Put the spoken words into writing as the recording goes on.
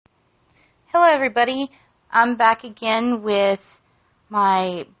Hello everybody, I'm back again with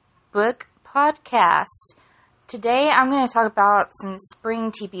my book podcast. Today I'm going to talk about some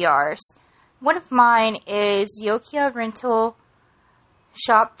spring TBRs. One of mine is Yokia Rental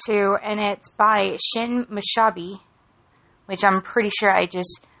Shop 2, and it's by Shin Mashabi, which I'm pretty sure I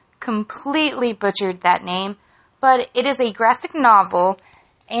just completely butchered that name, but it is a graphic novel,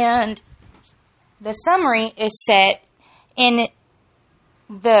 and the summary is set in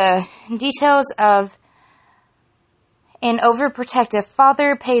the details of an overprotective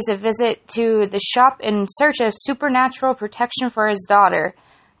father pays a visit to the shop in search of supernatural protection for his daughter.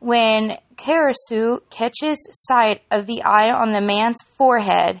 When Karasu catches sight of the eye on the man's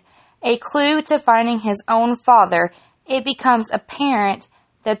forehead, a clue to finding his own father, it becomes apparent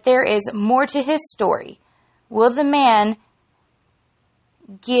that there is more to his story. Will the man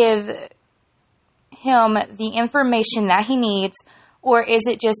give him the information that he needs, or is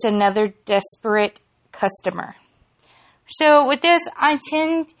it just another desperate customer? So with this, I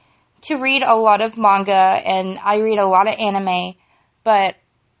tend to read a lot of manga and I read a lot of anime, but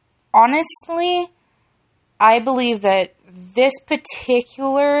honestly, I believe that this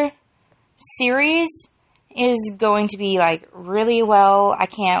particular series is going to be really well. I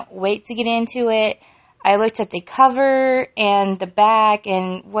can't wait to get into it. I looked at the cover and the back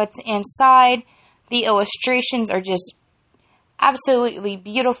and what's inside. The illustrations are just absolutely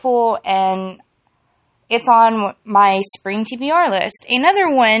beautiful, and it's on my spring TBR list.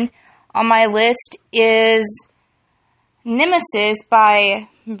 Another one on my list is Nemesis by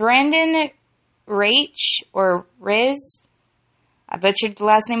Brandon Rach, or Riz. I butchered the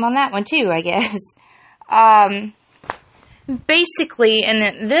last name on that one too, I guess. Basically,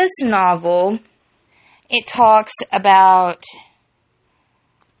 in this novel, it talks about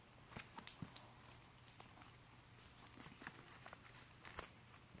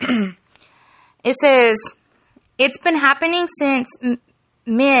it says, it's been happening since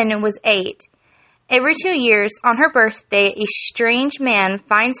Min was 8. Every 2 years, on her birthday, a strange man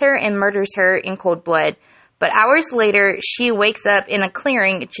finds her and murders her in cold blood. But hours later, she wakes up in a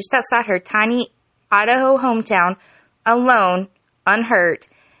clearing just outside her tiny Idaho hometown, alone, unhurt,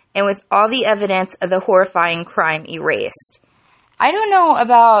 and with all the evidence of the horrifying crime erased. I don't know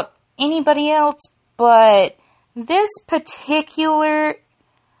about anybody else, but this particular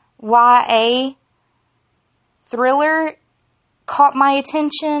YA thriller caught my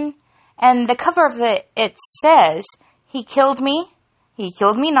attention, and the cover of it says, he killed me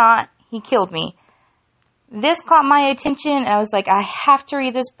not, he killed me. This caught my attention, and I was like, I have to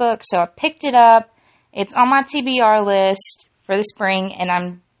read this book, so I picked it up. It's on my TBR list for the spring, and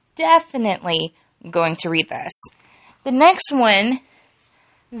I'm definitely going to read this. The next one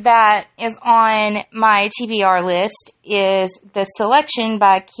that is on my TBR list is The Selection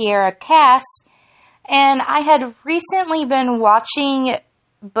by Kiera Cass, and I had recently been watching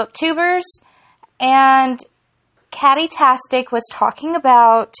BookTubers, and Catty-tastic was talking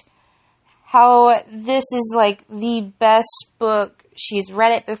about how this is the best book. She's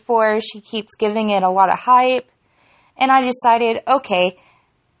read it before, she keeps giving it a lot of hype, and I decided, okay,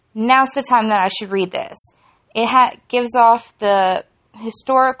 now's the time that I should read this. It gives off the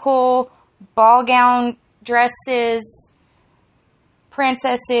historical ball gown dresses,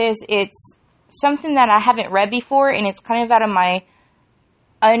 princesses. It's something that I haven't read before, and it's kind of out of my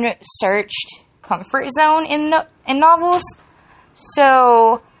unsearched comfort zone in novels.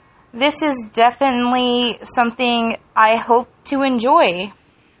 So this is definitely something I hope to enjoy.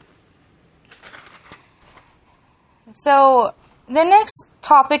 So the next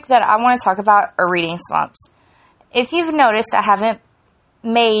topic that I want to talk about are reading slumps. If you've noticed, I haven't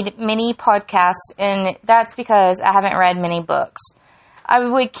made many podcasts, and that's because I haven't read many books. I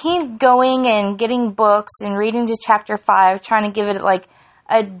would keep going and getting books and reading to chapter 5, trying to give it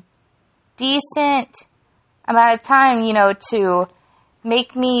a decent amount of time, to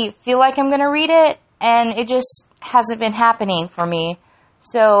make me feel like I'm going to read it, and it just hasn't been happening for me.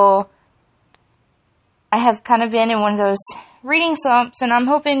 So I have kind of been in one of those reading slumps, and I'm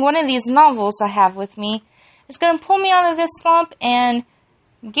hoping one of these novels I have with me is going to pull me out of this slump and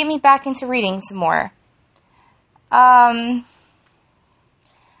get me back into reading some more.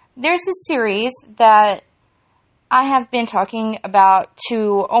 There's a series that I have been talking about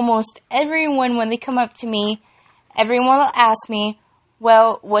to almost everyone when they come up to me. Everyone will ask me,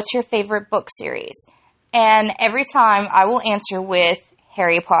 well, what's your favorite book series? And every time I will answer with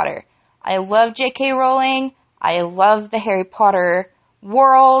Harry Potter. I love J.K. Rowling. I love the Harry Potter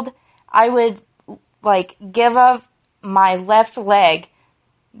world. I would give up my left leg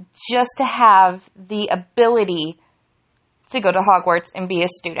just to have the ability to go to Hogwarts and be a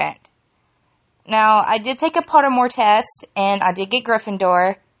student. Now, I did take a Pottermore test, and I did get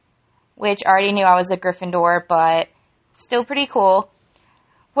Gryffindor, which I already knew I was a Gryffindor, but still pretty cool.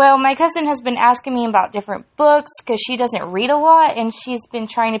 Well, my cousin has been asking me about different books because she doesn't read a lot, and she's been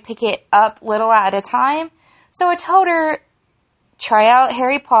trying to pick it up little at a time. So I told her, try out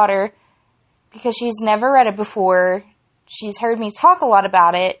Harry Potter, because she's never read it before. She's heard me talk a lot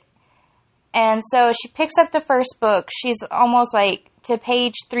about it. And so she picks up the first book. She's almost like to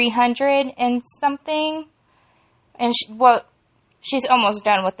page 300 and something. And she's almost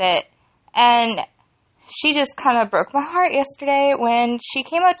done with it. And she just kind of broke my heart yesterday when she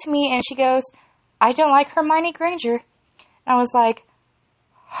came up to me and she goes, I don't like Hermione Granger. And I was like,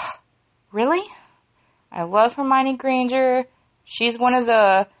 really? I love Hermione Granger. She's one of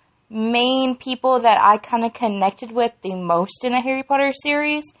the main people that I kind of connected with the most in the Harry Potter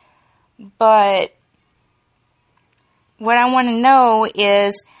series. But what I want to know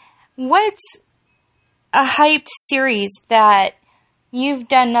is, what's a hyped series that you've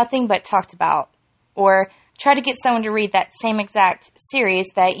done nothing but talked about? Or try to get someone to read that same exact series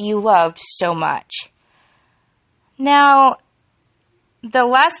that you loved so much. Now, the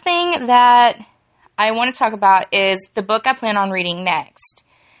last thing that I want to talk about is the book I plan on reading next.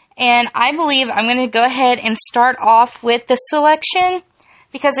 And I believe I'm going to go ahead and start off with the selection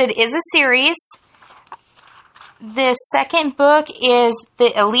because it is a series. The second book is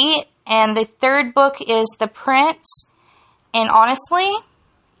The Elite, and the third book is The Prince. And honestly,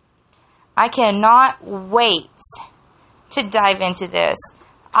 I cannot wait to dive into this.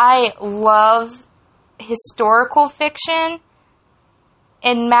 I love historical fiction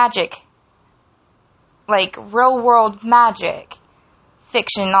and magic, like real-world magic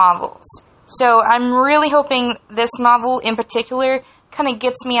fiction novels. So I'm really hoping this novel in particular kind of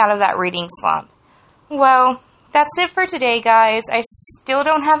gets me out of that reading slump. Well, that's it for today, guys. I still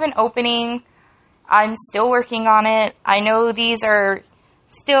don't have an opening. I'm still working on it. I know these are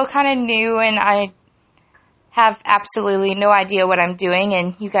still kind of new and I have absolutely no idea what I'm doing,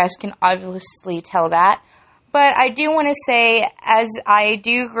 and you guys can obviously tell that. But I do want to say, as I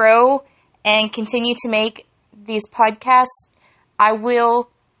do grow and continue to make these podcasts, I will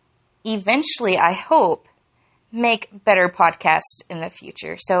eventually, I hope, make better podcasts in the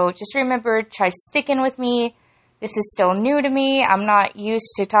future. So just remember, try sticking with me. This is still new to me. I'm not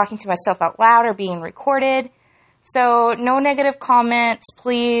used to talking to myself out loud or being recorded. So no negative comments,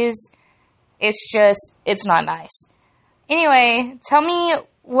 please. It's not nice. Anyway, tell me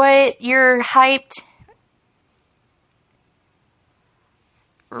what your hyped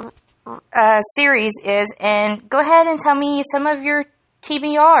series is, and go ahead and tell me some of your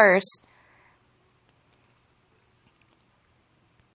TBRs.